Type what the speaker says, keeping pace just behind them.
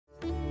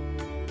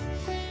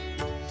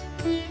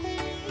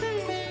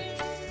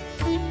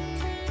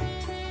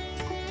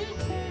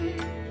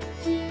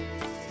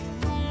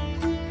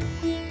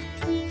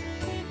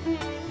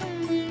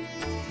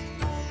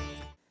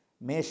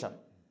மேஷம்.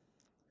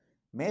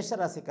 மேஷ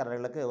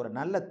ராசிக்காரர்களுக்கு ஒரு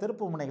நல்ல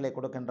திருப்பு முனைகளை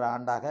கொடுக்கின்ற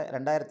ஆண்டாக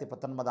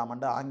 2019ஆம்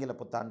ஆண்டு ஆங்கில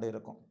புத்தாண்டு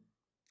இருக்கும்.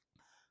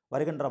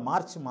 வருகின்ற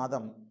மார்ச்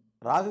மாதம்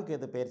ராகு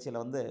கேது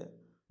பயிற்சியில்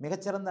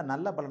மிகச்சிறந்த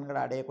நல்ல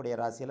பலன்களை அடையக்கூடிய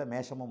ராசியில்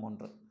மேஷமும்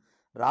ஒன்று.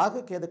 ராகு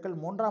கேதுக்கள்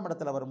 3ஆம்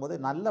இடத்துல வரும்போது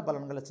நல்ல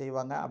பலன்களை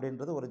செய்வாங்க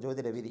அப்படின்றது ஒரு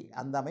ஜோதிட விதி.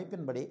 அந்த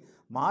அமைப்பின்படி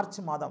மார்ச்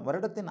மாதம்,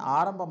 வருடத்தின்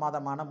ஆரம்ப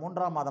மாதமான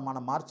 3ஆம் மாதமான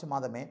மார்ச்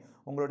மாதமே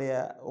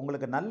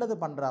உங்களுக்கு நல்லது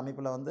பண்ணுற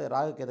அமைப்பில்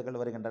ராகு கேதுக்கள்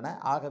வருகின்றன.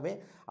 ஆகவே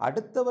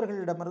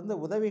அடுத்தவர்களிடமிருந்து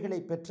உதவிகளை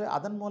பெற்று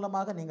அதன்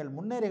மூலமாக நீங்கள்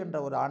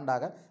முன்னேறுகின்ற ஒரு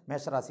ஆண்டாக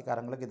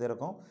மேஷராசிக்காரங்களுக்கு இது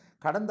இருக்கும்.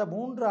 கடந்த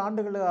 3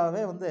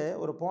 ஆண்டுகளாகவே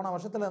ஒரு போன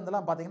வருஷத்துல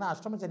இருந்தெல்லாம் பார்த்தீங்கன்னா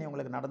அஷ்டமச்சனி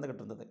உங்களுக்கு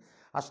நடந்துகிட்டு இருந்தது.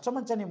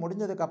 அஷ்டமச்சனி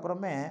முடிஞ்சதுக்கு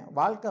அப்புறமே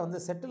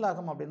வாழ்க்கை செட்டில்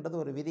ஆகும் அப்படின்றது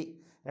ஒரு விதி.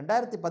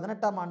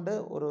 2018ஆம் ஆண்டு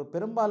ஒரு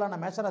பெரும்பாலான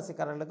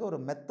மேஷராசிக்காரர்களுக்கு ஒரு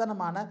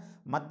மெத்தனமான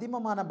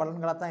மத்தியமமான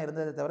பலன்களாக தான்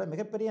இருந்ததே தவிர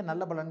மிகப்பெரிய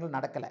நல்ல பலன்கள்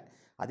நடக்கலை.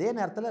 அதே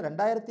நேரத்தில்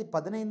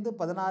 2015,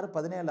 16,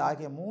 17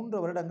 ஆகிய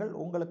 3 வருடங்கள்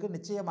உங்களுக்கு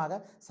நிச்சயமாக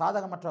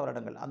சாதகமற்ற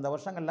வருடங்கள். அந்த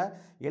வருஷங்களில்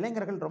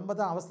இளைஞர்கள் ரொம்ப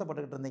தான்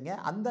அவஸ்தைப்பட்டுக்கிட்டு இருந்தீங்க.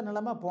 அந்த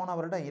நிலைமை போன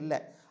வருடம் இல்லை.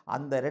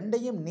 அந்த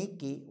ரெண்டையும்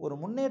நீக்கி ஒரு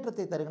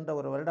முன்னேற்றத்தை தருகின்ற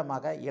ஒரு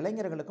வருடமாக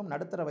இளைஞர்களுக்கும்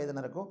நடுத்தர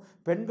வயதினருக்கும்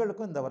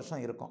பெண்களுக்கும் இந்த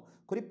வருஷம் இருக்கும்.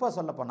 குறிப்பாக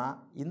சொல்லப்போனால்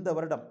இந்த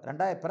வருடம்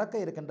பிறக்க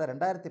இருக்கின்ற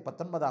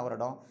 2019ஆம்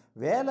வருடம்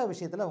வேலை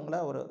விஷயத்தில் உங்களை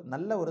ஒரு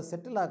நல்ல ஒரு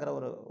செட்டில் ஆகிற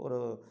ஒரு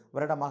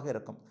வருடமாக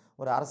இருக்கும்.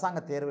 ஒரு அரசாங்க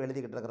தேர்வு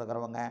எழுதிக்கிட்டு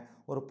இருக்கிறவங்க,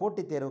 ஒரு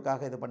போட்டித்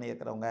தேர்வுக்காக இது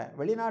பண்ணியிருக்கிறவங்க,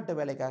 வெளிநாட்டு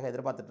வேலைக்காக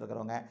எதிர்பார்த்துட்டு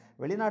இருக்கிறவங்க,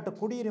 வெளிநாட்டு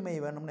குடியுரிமை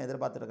வேணும்னு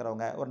எதிர்பார்த்துட்டு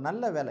இருக்கிறவங்க, ஒரு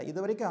நல்ல வேலை, இது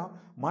வரைக்கும்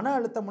மன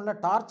அழுத்தம் உள்ள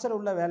டார்ச்சர்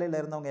உள்ள வேலையில்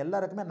இருந்தவங்க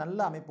எல்லாருக்குமே நல்ல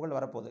அமைப்புகள்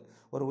வரப்போகுது.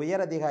 ஒரு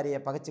உயரதிகாரியை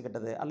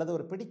பகைச்சிக்கிட்டது அல்லது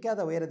ஒரு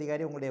பிடிக்காத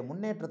உயரதிகாரி உங்களுடைய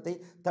முன்னேற்றத்தை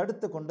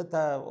தடுத்து கொண்டு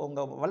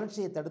உங்கள்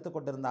வளர்ச்சியை தடுத்து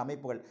கொண்டிருந்த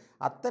அமைப்புகள்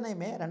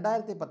அத்தனையுமே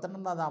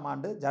 2019ஆம்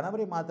ஆண்டு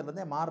ஜனவரி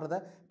மாதத்திலிருந்தே மாறுறதை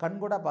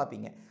கண்கூட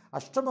பார்ப்பீங்க.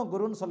 அஷ்டம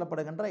குருன்னு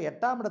சொல்லப்படுகின்ற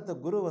 8ஆம் இடத்து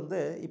குரு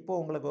இப்போ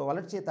உங்களுக்கு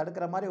வளர்ச்சியை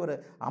தடுக்கிற மாதிரி ஒரு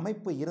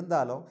அமைப்பு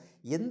இருந்தாலும்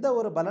எந்த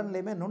ஒரு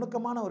பலன்லையுமே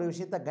நுணுக்கமான ஒரு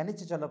விஷயத்தை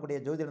கணிச்சு சொல்லக்கூடிய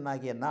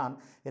ஜோதிடனாகிய நான்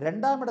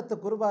 2ஆம் இடத்து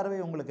குரு பார்வை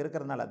உங்களுக்கு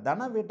இருக்கிறதுனால,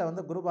 தன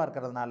வீட்டை குரு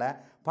பார்க்கறதுனால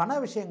பண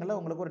விஷயங்களில்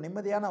உங்களுக்கு ஒரு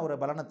நிம்மதியான ஒரு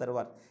பலனை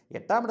தருவார்.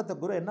 8ஆம் இடத்து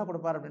குரு என்ன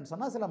கொடுப்பார் அப்படின்னு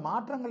சொன்னால் சில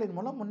மாற்றங்களின்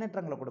மூலம்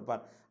முன்னேற்றங்களை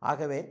கொடுப்பார்.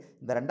 ஆகவே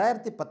இந்த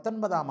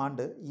 2019ஆம்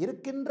ஆண்டு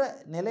இருக்கின்ற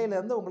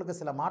நிலையிலிருந்து உங்களுக்கு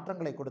சில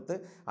மாற்றங்களை கொடுத்து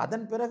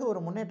அதன் பிறகு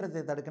ஒரு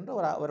முன்னேற்றத்தை தடுக்கின்ற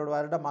ஒரு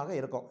வருடமாக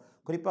இருக்கும்.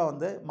 குறிப்பாக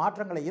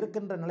மாற்றங்களை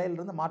இருக்கின்ற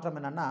நிலையிலிருந்து மாற்றம்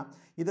என்னென்னா,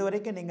 இது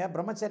வரைக்கும் நீங்கள்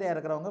பிரம்மச்சரியாக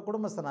இருக்கிறவங்க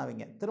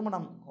குடும்பஸ்தனாவீங்க.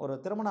 ஒரு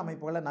திருமண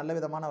அமைப்புகளை நல்ல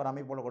விதமான ஒரு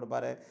அமைப்புகளை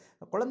கொடுப்பாரு.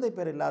 குழந்தை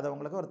பேர்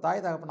இல்லாதவங்களுக்கு ஒரு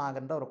தாய் தகப்பன்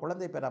ஆகின்ற ஒரு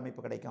குழந்தை பேர்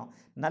அமைப்பு கிடைக்கும்.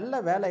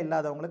 நல்ல வேலை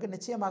இல்லாதவங்களுக்கு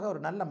நிச்சயமாக ஒரு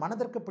நல்ல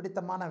மனதிற்கு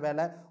பிடித்தமான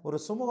வேலை, ஒரு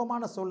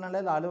சுமூகமான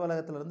சூழ்நிலையில்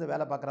அலுவலகத்திலிருந்து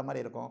வேலை பார்க்குற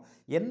மாதிரி இருக்கும்.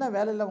 என்ன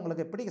வேலையில்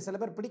உங்களுக்கு சில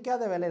பேர்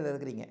பிடிக்காத வேலையில்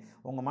இருக்கிறீங்க,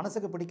 உங்கள்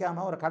மனசுக்கு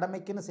பிடிக்காம ஒரு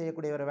கடமைக்குன்னு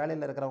செய்யக்கூடிய ஒரு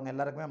வேலையில் இருக்கிறவங்க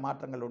எல்லாருக்குமே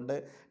மாற்றங்கள் உண்டு.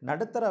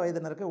 நடுத்தர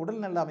வயதினருக்கு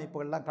உடல்நல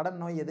அமைப்புகள்லாம், கடன்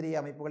நோய் எதிரி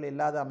அமைப்புகள்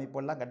இல்லாத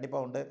அமைப்புகள்லாம்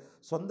கண்டிப்பாக உண்டு.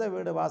 சொந்த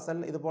வீடு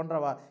வாசல் இது போன்ற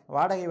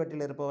வாடகை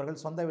வீட்டில்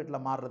இருப்பவர்கள் சொந்த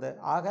வீட்டில் மாறுறது.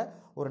 ஆக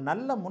ஒரு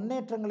நல்ல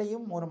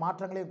முன்னேற்றங்களையும் ஒரு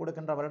மாற்றங்களையும்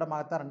கொடுக்கின்ற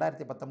வருடமாகத்தான்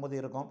 2019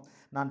 இருக்கும்.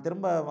 நான்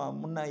திரும்ப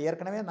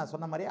ஏற்கனவே நான்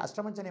சொன்ன மாதிரி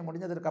அஷ்டமச்சனி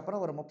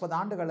முடிஞ்சதுக்கப்புறம் ஒரு 30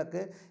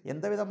 ஆண்டுகளுக்கு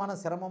எந்த விதமான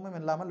சிரமமும்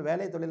இல்லாமல்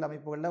வேலை தொழில்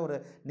அமைப்புகளில் ஒரு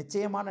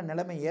நிச்சயமான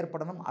நிலைமை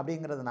ஏற்படணும்.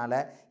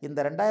 அப்படிங்கிறதுனால இந்த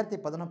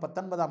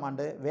 2019ஆம்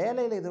ஆண்டு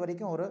வேலையில் இது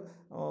வரைக்கும்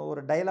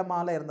ஒரு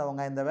டைலமாவில்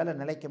இருந்தவங்க, இந்த வேலை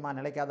நிலைக்குமா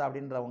நிலைக்காதா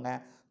அப்படின்றவங்க,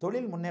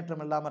 தொழில்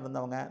முன்னேற்றம் இல்லாமல்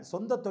இருந்தவங்க,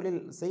 சொந்த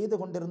தொழில் செய்து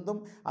கொண்டிருந்தும்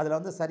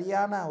அதில்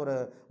சரியான ஒரு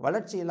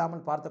வளர்ச்சி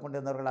இல்லாமல் பார்த்து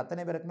கொண்டிருந்தவர்கள்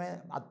அத்தனை பேருக்குமே,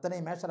 அத்தனை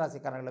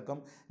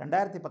மேஷராசிக்காரர்களுக்கும்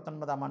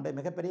 2019ஆம் ஆண்டு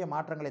மிகப்பெரிய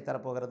மாற்றங்களை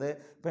தரப்போகிறது.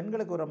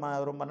 பெண்களுக்கு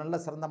ரொம்ப நல்ல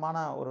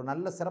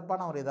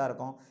சிறப்பான ஒரு இதாக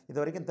இருக்கும். இது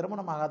வரைக்கும்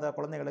திருமணமாகாத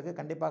குழந்தைகளுக்கு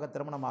கண்டிப்பாக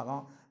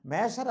திருமணமாகும்.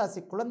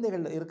 மேஷராசி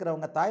குழந்தைகள்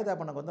இருக்கிறவங்க தாய்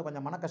தகப்பனுக்கு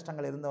கொஞ்சம் மன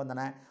கஷ்டங்கள் இருந்து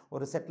வந்தன.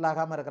 ஒரு செட்டில்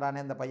ஆகாமல்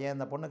இருக்கிறானே இந்த பையன்,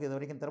 இந்த பொண்ணுக்கு இது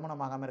வரைக்கும்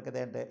திருமணமாகாமல்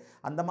இருக்குதேன்ட்டு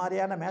அந்த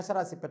மாதிரியான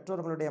மேஷராசி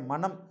பெற்றோர்களுடைய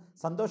மனம்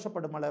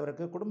சந்தோஷப்படும்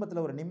அளவிற்கு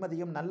குடும்பத்தில் ஒரு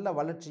நிம்மதியும் நல்ல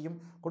வளர்ச்சியும்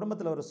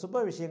குடும்பத்தில் ஒரு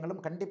சுப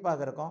விஷயங்களும்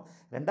கண்டிப்பாக இருக்கும்.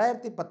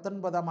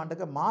 2019ஆம்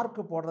ஆண்டுக்கு மார்க்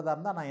போடுறதா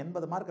இருந்தால் நான்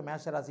 80 மார்க்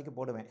மேஷராசிக்கு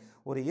போடுவேன்.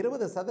 ஒரு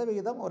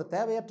 20% ஒரு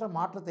தேவையற்ற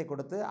மாற்றத்தை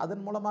கொடுத்து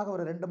அதன் மூலமாக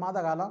ஒரு 2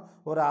 மாத காலம்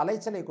ஒரு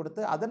அலைச்சலை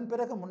கொடுத்து அதன்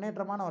பிறகு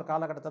முன்னேற்றமான ஒரு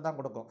காலகட்டத்தை தான்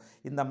கொடுக்கும்.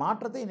 இந்த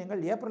மாற்றத்தை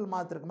நீங்கள் ஏப்ரல்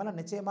மாதத்திற்கு மேலே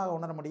நிச்சயமாக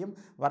உணர முடியும்.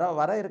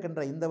 வர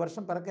இருக்கின்ற இந்த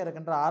வருஷம் பிறக்க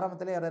இருக்கின்ற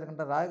ஆரம்பத்திலே வர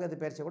இருக்கின்ற ராகுகேது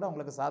பயிற்சி கூட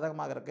உங்களுக்கு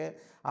சாதகமாக இருக்குது.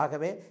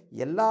 ஆகவே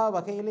எல்லா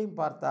வகையிலையும்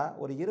பார்த்தா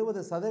ஒரு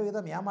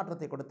 20%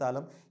 ஏமாற்றத்தை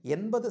கொடுத்தாலும்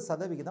 80%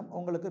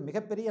 உங்களுக்கு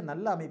மிகப்பெரிய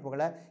நல்ல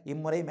அமைப்புகளை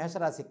இம்முறை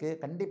மேஷராசிக்கு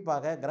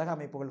கண்டிப்பாக கிரக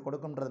அமைப்புகள்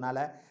கொடுக்கின்றதுனால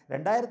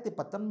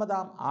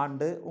 2019ஆம்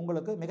ஆண்டு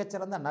உங்களுக்கு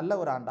மிகச்சிறந்த நல்ல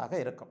ஒரு ஆண்டாக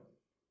இருக்கும்.